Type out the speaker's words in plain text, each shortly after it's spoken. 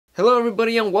Hello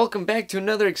everybody and welcome back to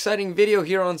another exciting video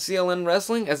here on CLN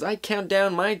Wrestling as I count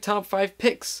down my top 5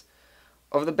 picks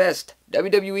of the best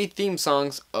WWE theme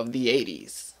songs of the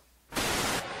 80s.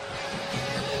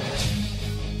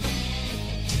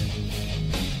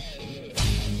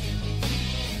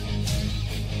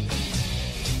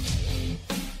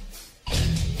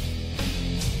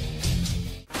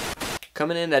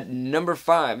 Coming in at number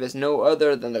 5 is no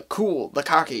other than the cool, the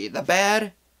cocky, the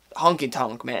bad, Honky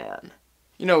Tonk Man.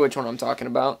 You know which one I'm talking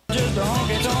about. Just a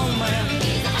honky tonk man.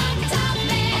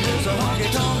 I'm just a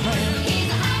honky tonk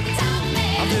man.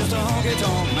 I'm just a honky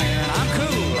tonk man. I'm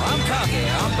cool, I'm cocky,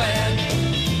 I'm bad.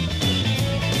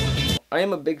 I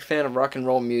am a big fan of rock and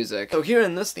roll music. So here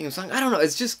in this theme song, I don't know,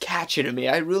 it's just catchy to me.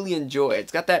 I really enjoy it.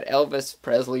 It's got that Elvis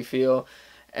Presley feel,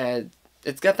 and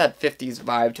it's got that 50s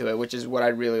vibe to it, which is what I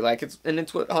really like. It's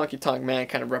what Honky Tonk Man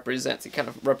kind of represents. He kind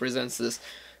of represents this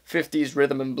 50s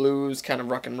rhythm and blues kind of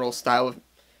rock and roll style of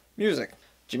music.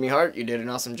 Jimmy Hart, you did an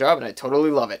awesome job and I totally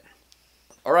love it.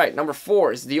 Alright, number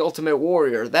 4 is The Ultimate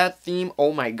Warrior. That theme,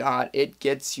 oh my god, it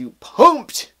gets you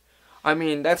pumped! I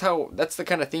mean, that's the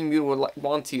kind of theme you would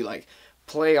want to like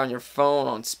play on your phone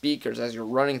on speakers as you're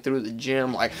running through the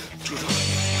gym, like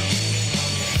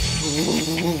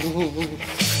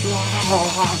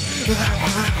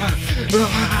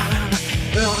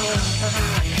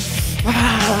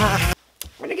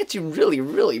when it gets you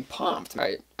really pumped.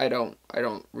 I don't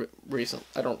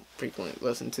frequently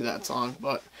listen to that song,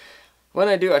 but when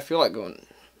I do, I feel like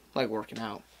working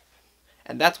out.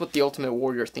 And that's what the Ultimate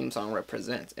Warrior theme song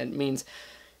represents. It means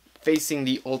facing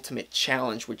the ultimate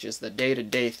challenge, which is the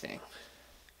day-to-day thing.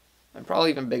 And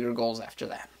probably even bigger goals after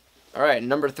that. Alright,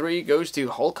 number 3 goes to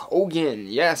Hulk Hogan.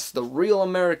 Yes, the Real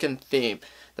American theme.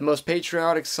 The most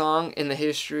patriotic song in the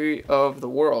history of the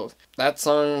world. That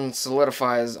song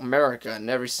solidifies America in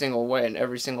every single way and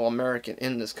every single American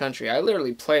in this country. I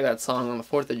literally play that song on the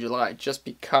 4th of July just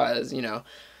because, you know,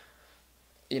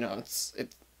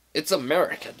 it's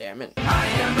America, damn it. I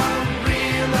am a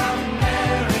real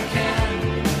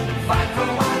American. Fight for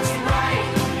what's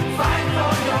right. Fight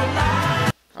for your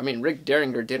life. I mean, Rick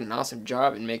Derringer did an awesome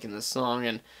job in making this song,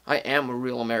 and I am a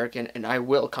real American, and I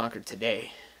will conquer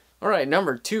today. Alright,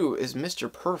 number 2 is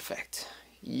Mr. Perfect.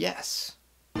 Yes.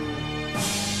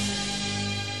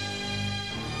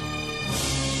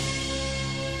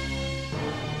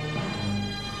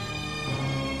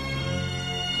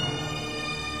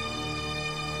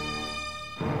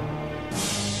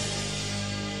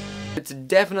 It's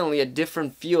definitely a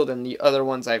different feel than the other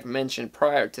ones I've mentioned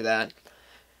prior to that.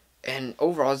 And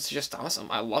overall, it's just awesome.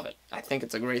 I love it. I think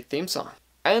it's a great theme song.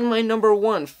 And my number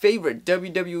 1 favorite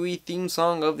WWE theme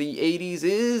song of the 80s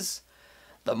is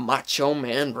the Macho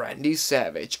Man Randy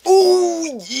Savage.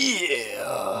 Oh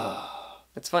yeah!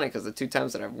 It's funny because the 2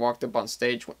 times that I've walked up on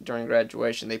stage during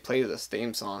graduation, they play this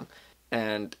theme song.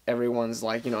 And everyone's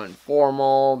like, you know,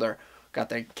 informal. They're got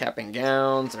their cap and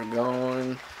gowns. They're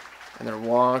going and they're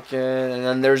walking. And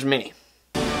then there's me.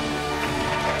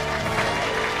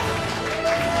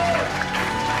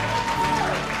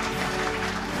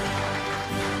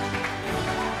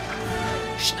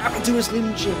 Snap into a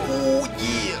Slim Jim. Oh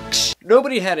yeah!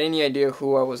 Nobody had any idea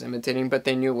who I was imitating, but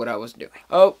they knew what I was doing.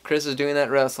 Oh, Chris is doing that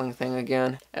wrestling thing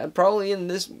again. And probably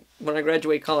when I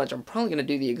graduate college, I'm probably going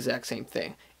to do the exact same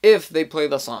thing. If they play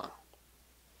the song.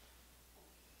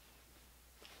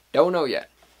 Don't know yet.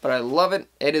 But I love it.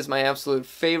 It is my absolute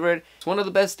favorite. It's one of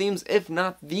the best themes, if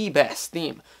not the best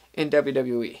theme in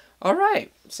WWE.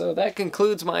 Alright, so that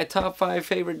concludes my top 5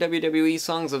 favorite WWE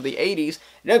songs of the 80s.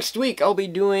 Next week, I'll be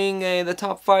doing the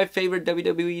top 5 favorite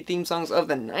WWE theme songs of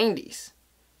the 90s.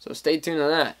 So stay tuned on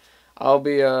that. I'll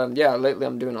be, yeah, lately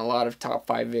I'm doing a lot of top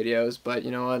 5 videos, but you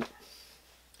know what?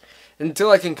 Until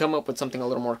I can come up with something a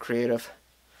little more creative,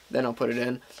 then I'll put it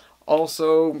in.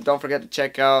 Also, don't forget to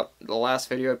check out the last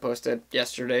video I posted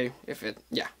yesterday,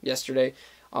 yesterday,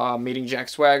 meeting Jack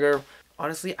Swagger.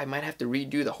 Honestly, I might have to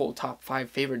redo the whole top 5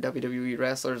 favorite WWE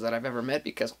wrestlers that I've ever met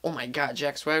because, oh my god,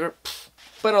 Jack Swagger. Pfft.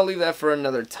 But I'll leave that for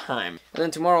another time. And then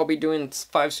tomorrow I'll be doing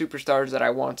 5 superstars that I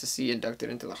want to see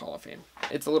inducted into the Hall of Fame.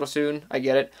 It's a little soon, I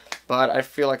get it, but I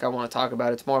feel like I want to talk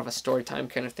about it. It's more of a story time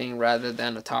kind of thing rather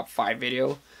than a top 5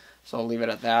 video. So I'll leave it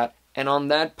at that. And on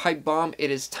that pipe bomb,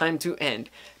 it is time to end.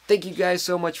 Thank you guys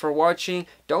so much for watching.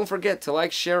 Don't forget to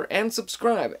like, share, and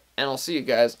subscribe. And I'll see you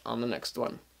guys on the next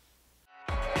one.